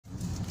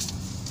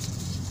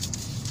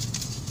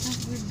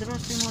Nag-withdraw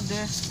si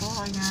Modesto.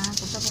 Ayan.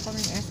 Punta po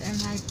kami SM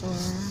Hyper.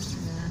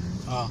 Ayan.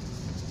 Ayan.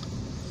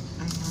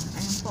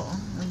 Ayan po. Oh.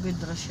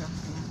 Nag-withdraw siya.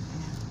 Ayan.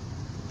 Ayan.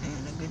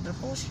 Ayan. Nag-withdraw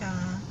po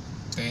siya.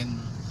 10. Ayan.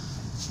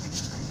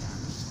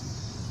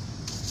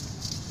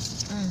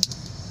 Ayan.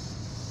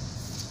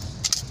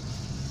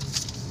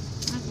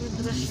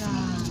 Nag-withdraw siya.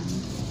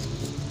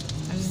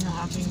 Ayun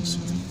ang aking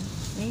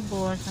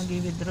neighbors.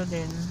 Nag-withdraw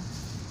din.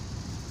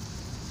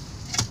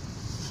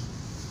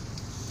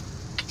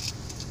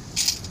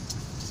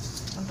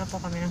 Punta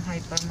po kami ng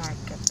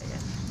hypermarket.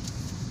 Ayan.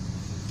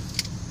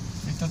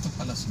 Ito to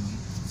pala si May.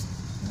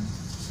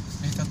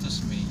 Ito to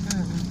si May.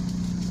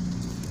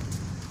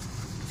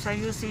 Sa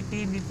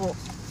UCPB po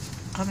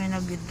kami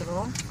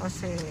nag-withdraw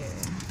kasi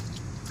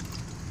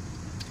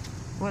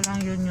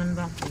walang union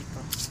bank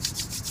dito.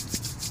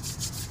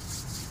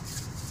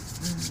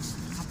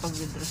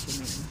 Nakapag-withdraw si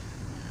May.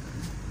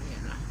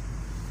 Ayan na.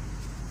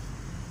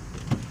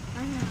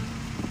 Ayan.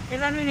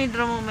 Ilan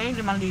winidraw mo, May?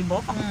 5,000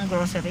 pang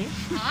grocery?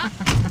 Ha?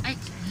 Ay,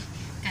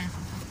 kaya ko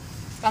pa.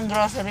 Pang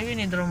grocery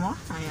winidraw mo?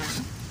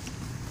 Ayan.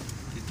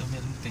 Dito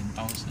meron 10,000.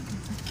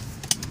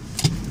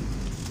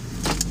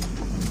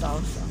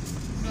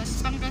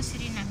 1,000. Pang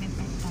grocery namin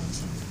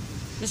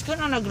 5,000. Diyos ko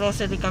na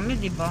nag-grocery kami,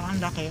 di ba?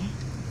 Ang laki.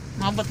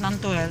 Mabot ng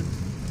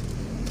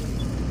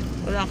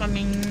 12. Wala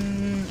kaming,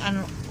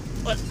 ano,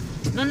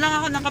 noon lang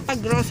ako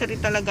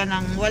nakapag-grocery talaga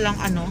ng walang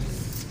ano,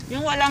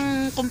 yung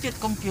walang compute.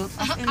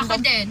 Ako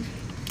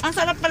din. Ang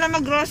sarap pala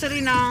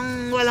mag-grocery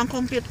ng walang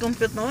compute,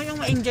 no?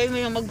 Yung ma-enjoy mo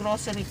yung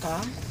mag-grocery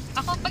ka.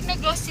 Ako pag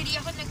nag-grocery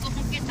ako,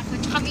 nagko-compute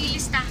ako. Tsaka may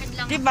listahan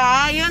lang.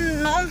 Diba?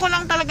 Yun, noon ko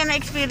lang talaga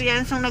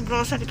na-experience nung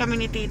nag-grocery kami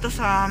ni Tito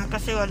Sam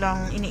kasi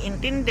walang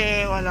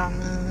iniintindi, walang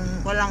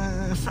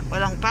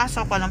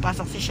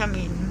pasok si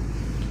Shamin.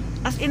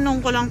 As in,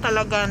 noon ko lang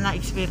talaga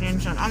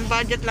na-experience yun. Ang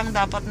budget lang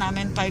dapat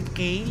namin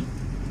 5K,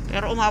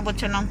 pero umabot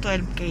siya ng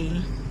 12K.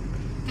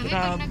 Kami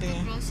Grabe. pag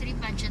nag-grocery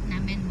budget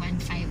namin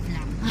 1,500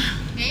 lang.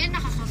 Ngayon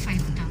nakaka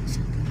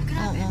 5,000.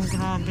 Grabe. Oo,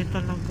 grabe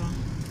talaga.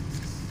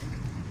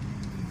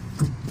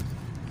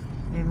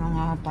 May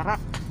mga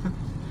parak.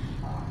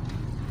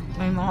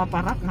 May mga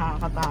parak,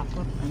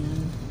 nakakatakot.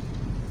 Ayun.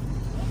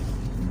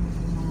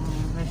 Mga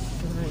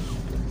resto.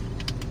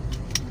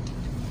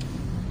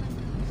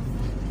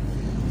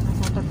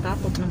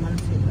 Nakakatakot naman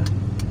sila.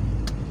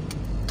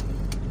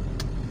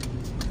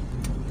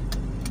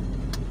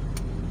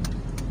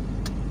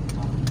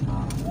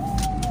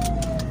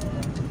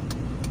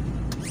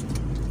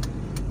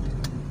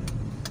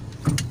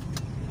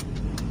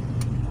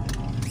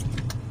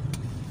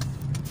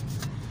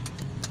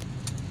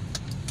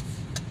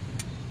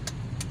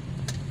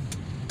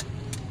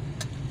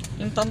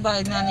 Yung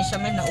pambayad nga ni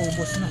Shamil,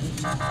 naubos na.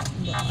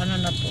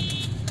 Ano na to?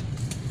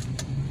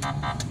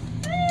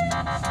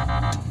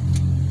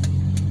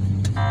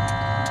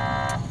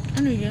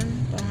 Ano yan?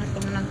 Pangat ka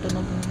ng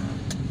tunog mo.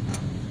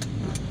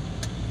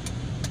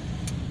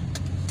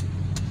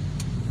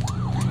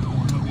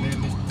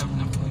 Maglilistap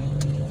na po yung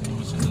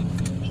masunod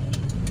ko.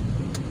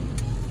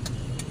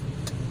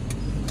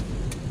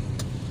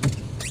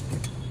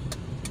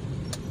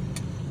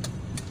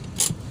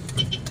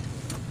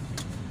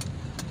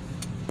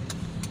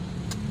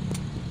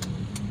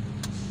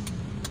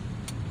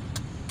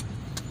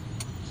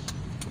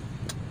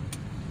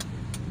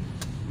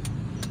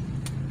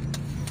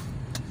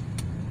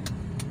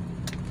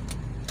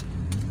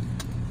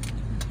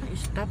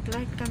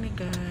 Stoplight kami,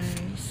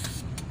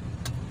 guys.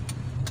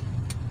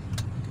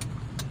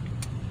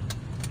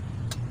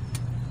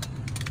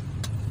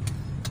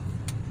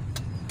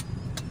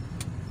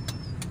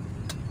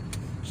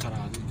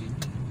 Sarado din.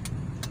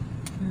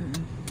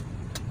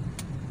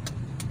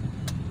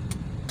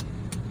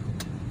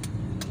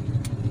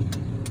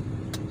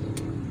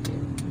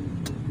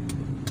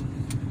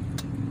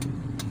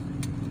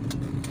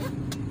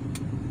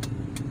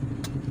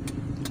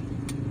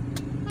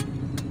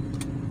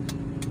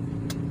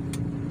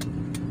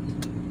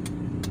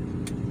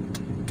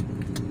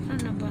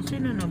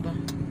 Sino na ba?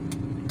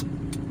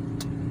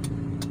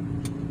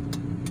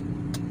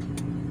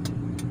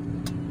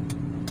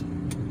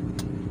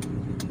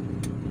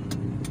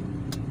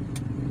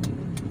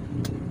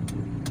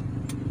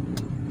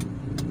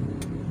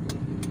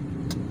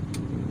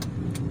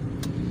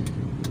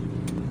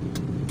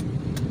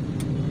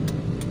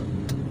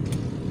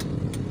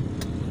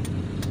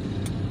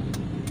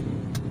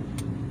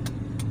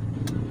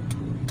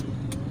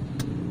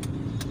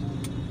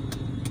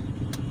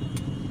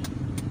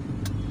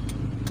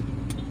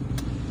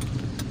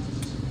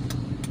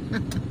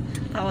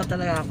 Tawa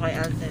talaga ako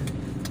kay Alden.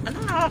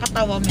 Anong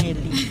nakakatawa,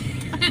 Meli?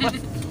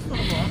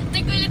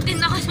 Nagulat din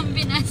ako nung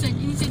binasa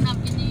niya yung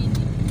sinabi niya yun.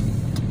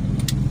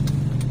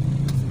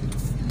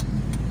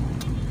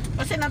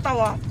 Kasi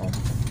natawa ako.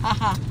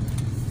 Haha.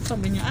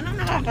 Sabi niya,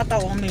 anong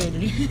nakakatawa,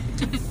 Meli?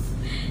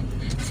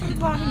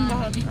 Sabahing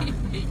bata.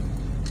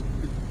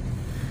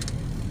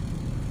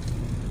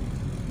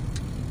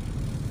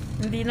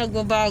 Hindi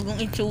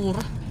nagbabagong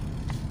itsura.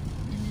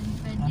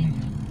 Ano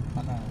yun?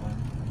 Palawan.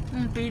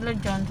 Pila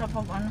dyan sa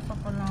pag-ano sa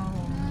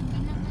Palawan.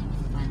 Grabe naman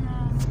yung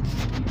Palawan.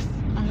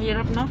 Ang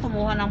hirap na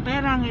kumuha ng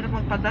pera, ang hirap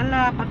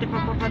magpadala, pati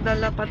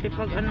pagpapadala, pati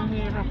pag anong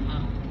hirap.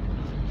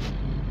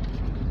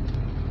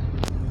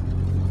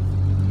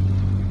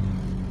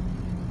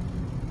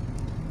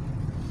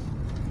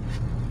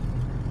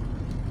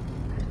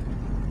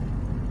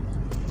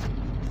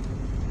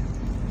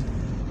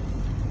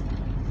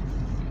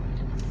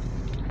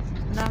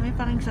 Ang dami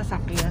pa rin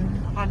sasakyan.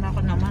 Akala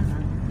ko naman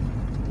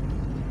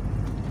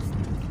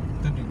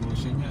Ito,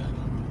 negosyo niya.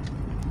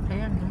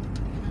 ayan no.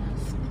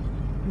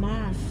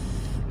 Mas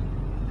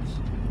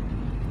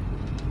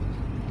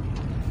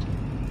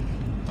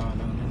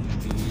Talang nang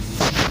nabili.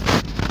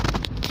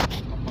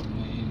 Kapag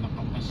may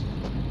nakapas.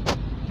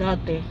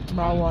 dati,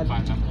 bawal.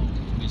 Kala ko,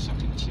 may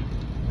sakit siya.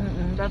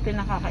 Dati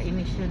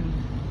nakakainis yun.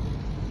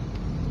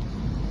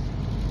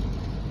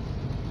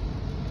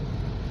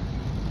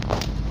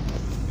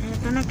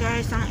 Ito na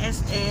guys, ang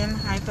SM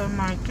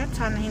hypermarket.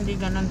 Sana hindi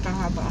ganun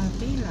kahaba ang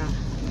pila.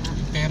 Ayan.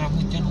 Pera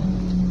mo dyan.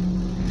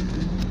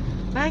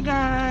 Bye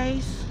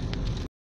guys!